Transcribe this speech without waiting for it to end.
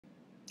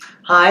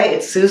Hi,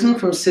 it's Susan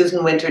from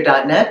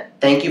SusanWinter.net.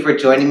 Thank you for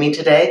joining me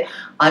today.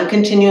 I'm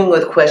continuing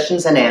with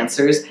questions and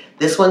answers.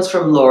 This one's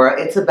from Laura.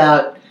 It's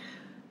about,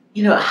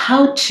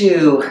 how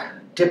to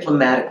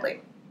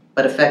diplomatically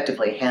but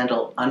effectively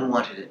handle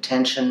unwanted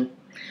attention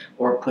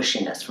or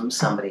pushiness from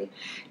somebody.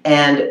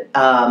 And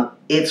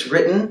it's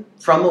written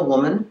from a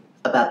woman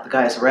about the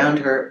guys around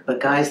her.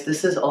 But guys,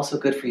 this is also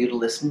good for you to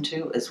listen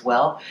to as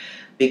well,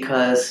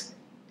 because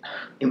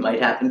it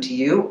might happen to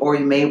you, or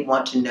you may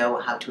want to know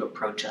how to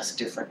approach us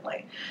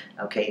differently,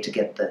 okay, to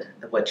get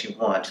what you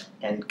want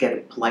and get a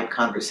polite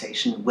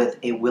conversation with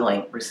a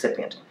willing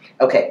recipient.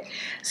 Okay,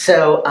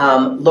 so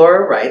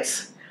Laura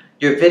writes,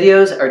 your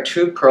videos are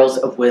true pearls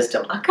of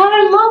wisdom. Oh, God,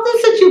 I love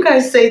this that you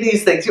guys say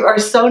these things. You are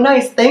so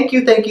nice. Thank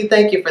you, thank you,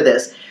 thank you for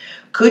this.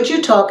 Could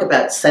you talk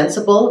about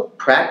sensible,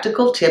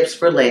 practical tips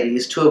for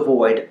ladies to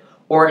avoid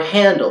or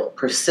handle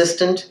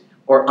persistent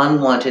or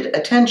unwanted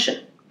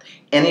attention?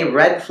 Any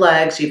red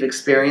flags you've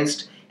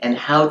experienced, and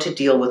how to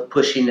deal with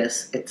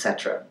pushiness,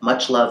 etc.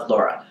 Much love,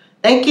 Laura.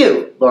 Thank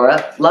you,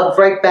 Laura. Love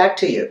right back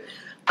to you.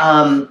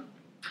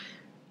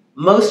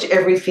 Most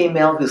every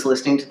female who's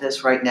listening to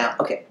this right now,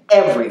 okay,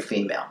 every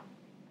female,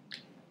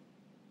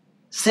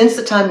 since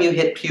the time you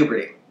hit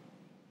puberty,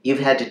 you've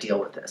had to deal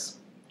with this.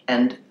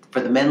 And for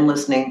the men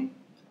listening,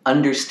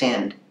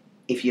 understand,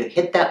 if you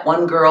hit that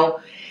one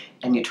girl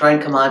and you try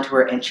and come on to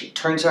her and she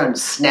turns around and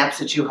snaps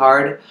at you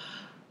hard,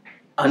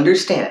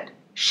 understand,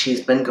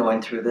 she's been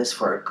going through this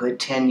for a good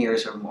 10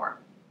 years or more,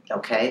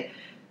 okay?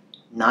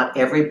 Not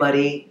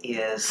everybody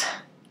is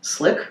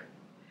slick.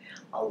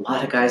 A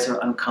lot of guys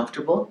are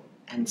uncomfortable,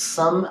 and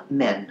some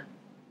men,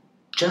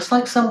 just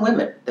like some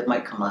women that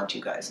might come on to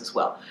you guys as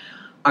well,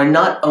 are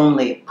not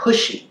only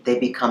pushy, they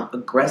become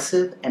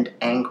aggressive and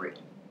angry.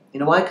 You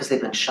know why? Because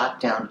they've been shot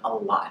down a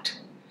lot.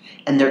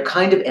 And they're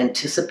kind of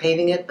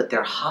anticipating it, but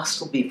they're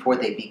hostile before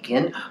they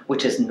begin,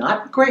 which is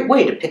not a great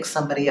way to pick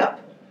somebody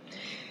up.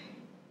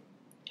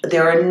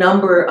 There are a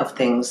number of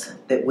things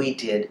that we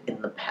did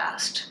in the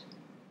past,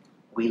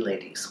 we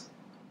ladies.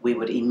 We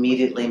would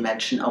immediately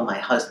mention, oh, my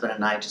husband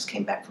and I just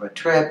came back from a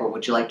trip, or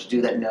would you like to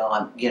do that?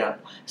 No,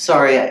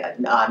 sorry, I've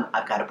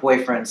got a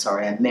boyfriend,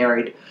 sorry, I'm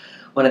married.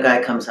 When a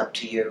guy comes up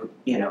to you,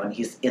 and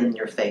he's in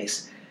your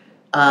face.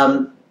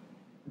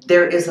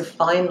 There is a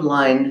fine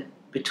line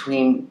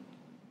between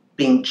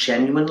being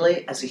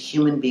genuinely, as a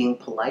human being,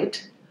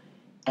 polite,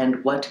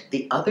 and what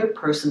the other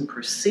person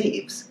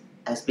perceives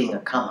as being a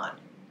come-on.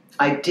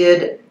 I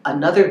did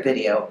another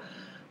video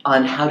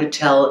on how to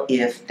tell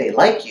if they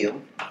like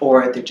you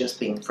or they're just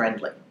being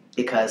friendly,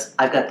 because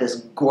I've got this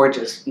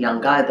gorgeous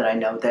young guy that I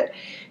know that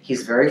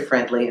he's very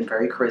friendly and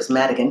very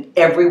charismatic, and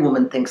every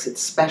woman thinks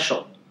it's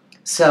special.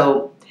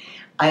 So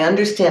I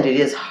understand it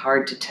is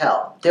hard to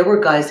tell. There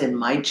were guys in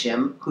my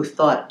gym who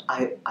thought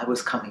I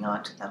was coming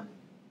on to them.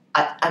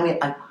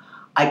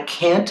 I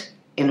can't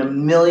in a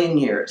million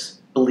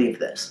years believe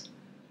this,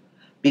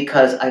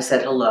 because I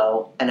said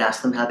hello and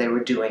asked them how they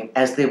were doing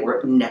as they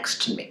were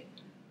next to me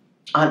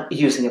on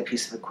using a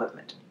piece of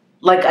equipment,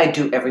 like I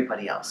do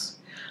everybody else.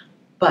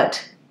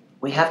 But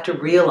we have to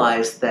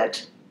realize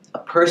that a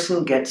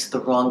person gets the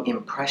wrong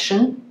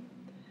impression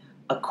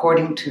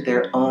according to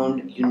their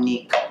own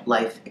unique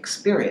life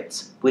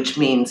experience, which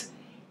means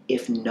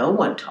if no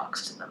one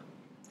talks to them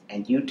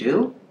and you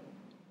do,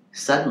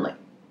 suddenly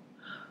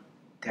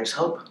there's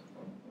hope.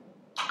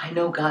 I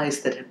know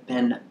guys that have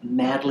been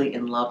madly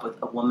in love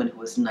with a woman who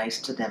was nice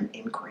to them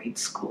in grade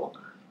school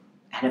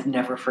and have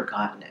never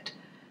forgotten it,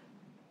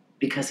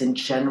 because in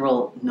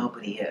general,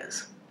 nobody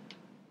is.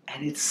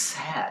 And it's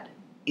sad.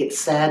 It's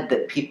sad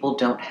that people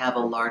don't have a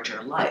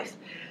larger life.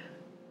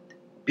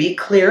 Be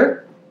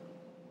clear.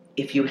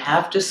 If you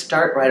have to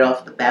start right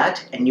off the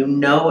bat and you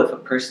know if a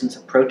person's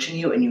approaching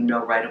you and you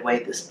know right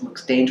away, this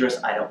looks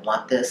dangerous, I don't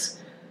want this,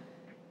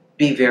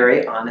 be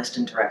very honest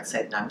and direct.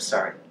 Say, no, I'm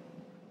sorry,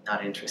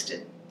 not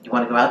interested. You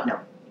want to go out? No,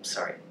 I'm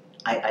sorry.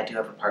 I do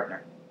have a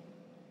partner.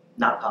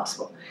 Not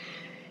possible.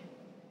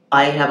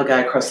 I have a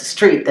guy across the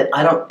street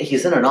that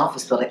he's in an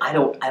office building. I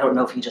don't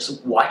know if he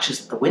just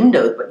watches the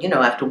window, but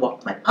I have to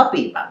walk my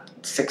puppy about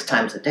 6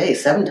 times a day,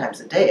 7 times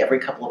a day, every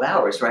couple of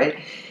hours, right?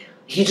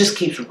 He just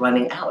keeps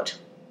running out.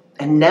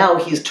 And now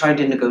he's trying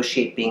to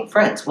negotiate being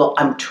friends. Well,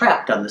 I'm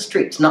trapped on the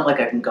street. It's not like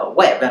I can go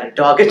away. I've got a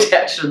dog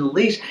attached to the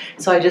leash.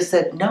 So I just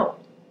said, no,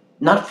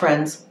 not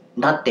friends,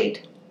 not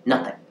date,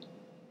 nothing.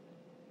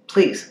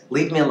 Please,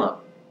 leave me alone.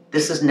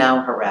 This is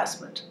now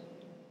harassment,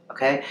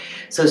 okay?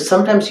 So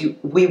sometimes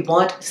we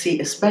want to see,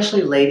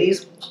 especially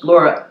ladies,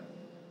 Laura,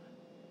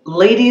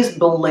 ladies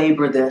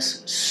belabor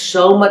this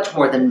so much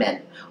more than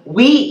men.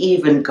 We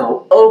even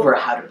go over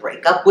how to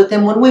break up with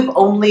him when we've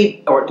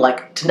only, or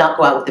like to not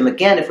go out with him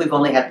again if we've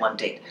only had one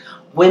date.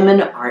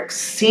 Women are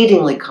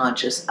exceedingly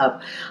conscious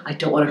of, I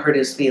don't want to hurt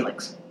his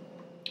feelings.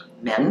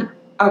 Men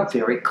are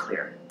very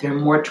clear. They're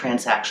more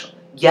transactional.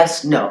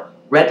 Yes, no,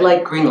 red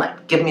light, green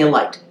light, give me a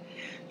light.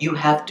 You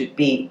have to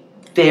be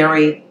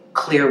very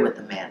clear with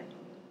the man.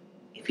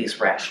 If he's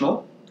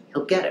rational,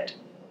 he'll get it.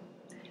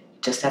 You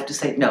just have to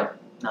say, no,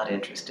 not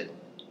interested.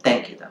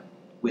 Thank you, though.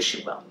 Wish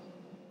you well.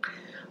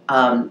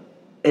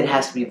 it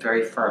has to be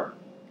very firm.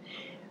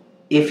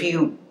 If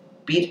you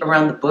beat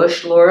around the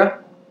bush,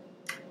 Laura,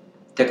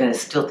 they're going to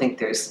still think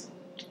there's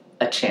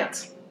a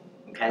chance,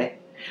 okay?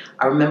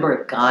 I remember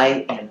a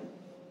guy in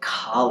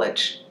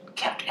college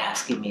kept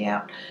asking me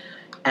out,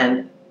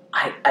 and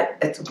I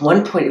at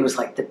one point, it was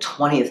like the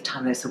 20th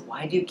time, and I said,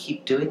 why do you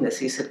keep doing this?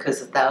 He said,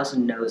 because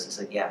 1,000 no's is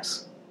a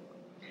yes.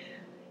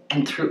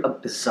 And through a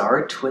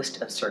bizarre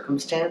twist of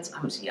circumstance,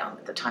 I was young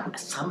at the time,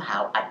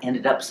 somehow I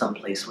ended up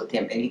someplace with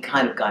him, and he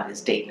kind of got his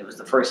date, and it was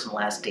the first and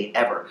last date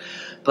ever.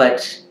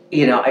 But,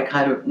 you know, I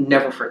kind of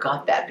never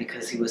forgot that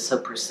because he was so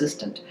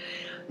persistent.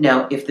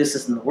 Now, if this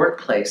is in the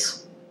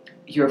workplace,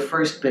 your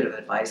first bit of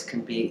advice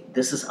can be,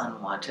 this is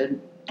unwanted,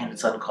 and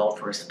it's uncalled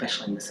for,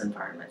 especially in this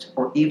environment,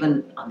 or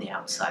even on the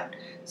outside.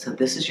 So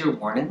this is your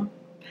warning.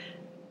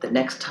 The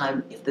next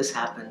time, if this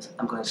happens,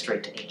 I'm going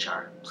straight to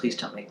HR. Please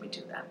don't make me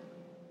do that.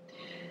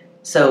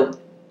 So,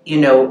 you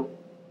know,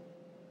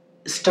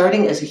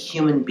 starting as a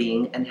human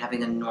being and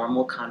having a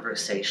normal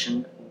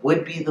conversation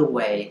would be the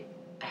way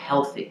a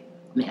healthy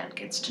man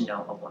gets to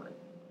know a woman.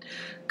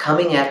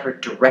 Coming at her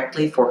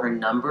directly for her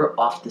number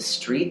off the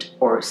street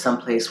or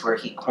someplace where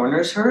he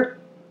corners her,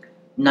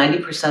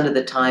 90% of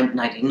the time,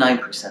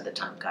 99% of the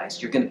time,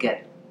 guys, you're going to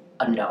get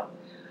a no.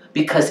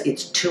 Because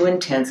it's too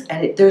intense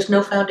and there's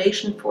no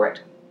foundation for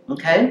it,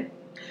 okay?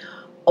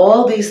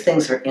 All these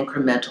things are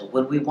incremental.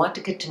 When we want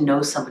to get to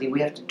know somebody, we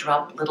have to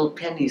drop little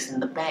pennies in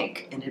the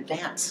bank in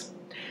advance.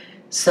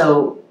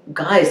 So,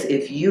 guys,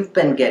 if you've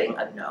been getting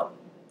a no,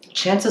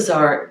 chances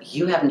are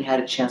you haven't had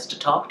a chance to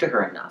talk to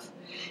her enough.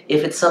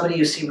 If it's somebody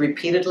you see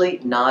repeatedly,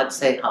 nod,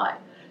 say hi.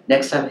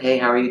 Next time, hey,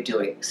 how are you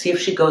doing? See if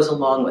she goes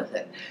along with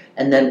it.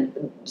 And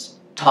then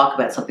talk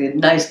about something.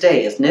 Nice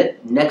day, isn't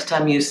it? Next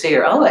time you see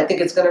her, oh, I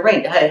think it's going to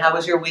rain. Hey, how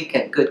was your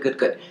weekend? Good, good,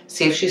 good.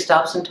 See if she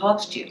stops and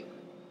talks to you.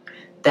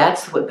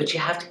 That's what, but you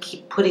have to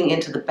keep putting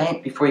into the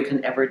bank before you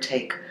can ever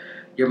take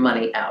your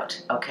money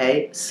out,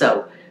 okay?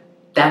 So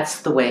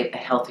that's the way a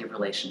healthy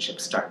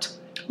relationship starts.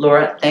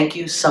 Laura, thank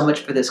you so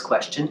much for this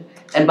question.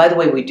 And by the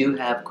way, we do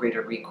have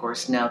greater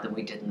recourse now than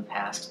we did in the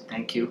past.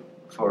 Thank you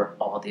for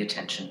all the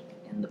attention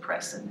in the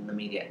press and in the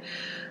media.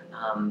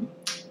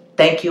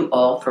 Thank you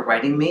all for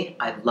writing me.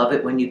 I love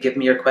it when you give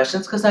me your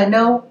questions because I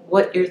know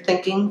what you're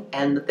thinking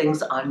and the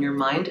things on your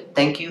mind.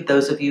 Thank you,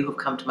 those of you who've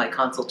come to my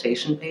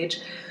consultation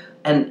page.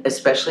 And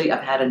especially,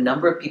 I've had a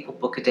number of people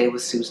book a day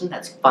with Susan.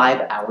 That's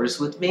 5 hours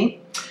with me.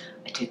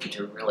 I take you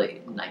to a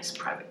really nice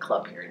private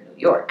club here in New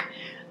York.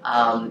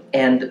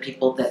 And the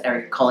people that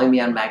are calling me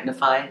on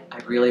Magnify, I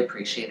really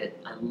appreciate it.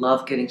 I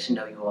love getting to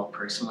know you all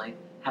personally.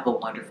 Have a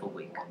wonderful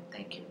week.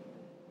 Thank you.